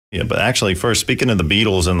Yeah, but actually, first, speaking of the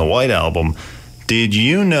Beatles and the White Album, did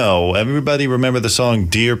you know, everybody remember the song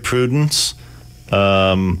Dear Prudence?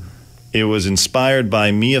 It was inspired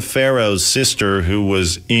by Mia Farrow's sister, who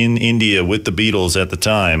was in India with the Beatles at the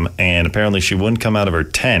time, and apparently she wouldn't come out of her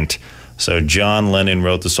tent. So John Lennon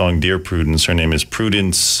wrote the song Dear Prudence. Her name is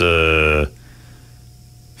Prudence Farrow,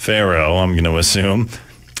 I'm going to assume.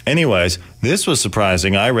 Anyways, this was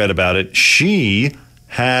surprising. I read about it. She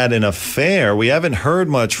had an affair. We haven't heard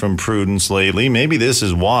much from Prudence lately. Maybe this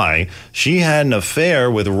is why. She had an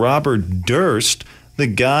affair with Robert Durst, the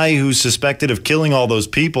guy who's suspected of killing all those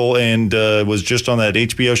people and was just on that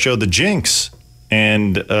HBO show, The Jinx,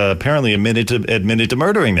 and apparently admitted to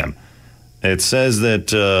murdering them. It says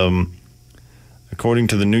that, according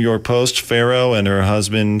to the New York Post, Farrow and her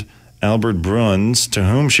husband, Albert Bruns, to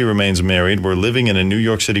whom she remains married, were living in a New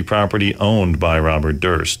York City property owned by Robert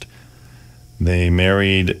Durst. They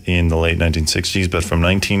married in the late 1960s, but from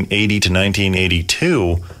 1980 to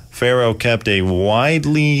 1982, Farrow kept a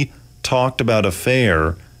widely talked about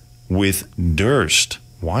affair with Durst.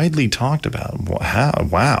 Widely talked about. How?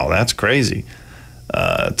 Wow, that's crazy.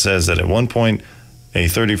 It says that at one point, a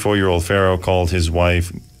 34-year-old Farrow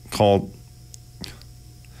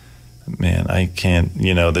man, I can't,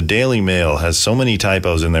 the Daily Mail has so many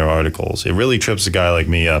typos in their articles. It really trips a guy like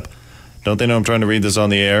me up. Don't they know I'm trying to read this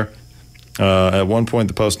on the air? At one point,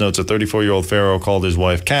 the Post notes a 34-year-old Farrow called his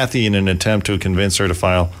wife Kathy in an attempt to convince her to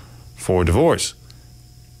file for divorce.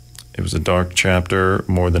 It was a dark chapter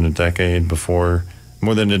more than a decade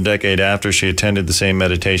after she attended the same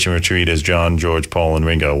meditation retreat as John, George, Paul, and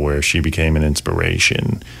Ringo, where she became an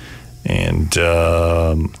inspiration. And,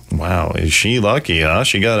 wow, is she lucky, huh?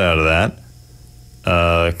 She got out of that.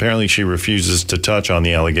 Apparently she refuses to touch on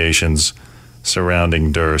the allegations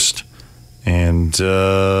surrounding Durst. And,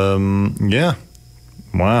 yeah,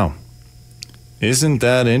 wow. Isn't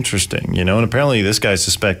that interesting? And apparently this guy's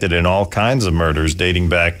suspected in all kinds of murders dating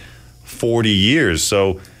back 40 years.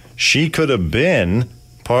 So she could have been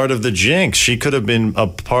part of the Jinx. She could have been a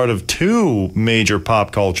part of two major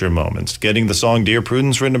pop culture moments, getting the song Dear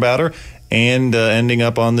Prudence written about her and ending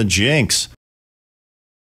up on the Jinx.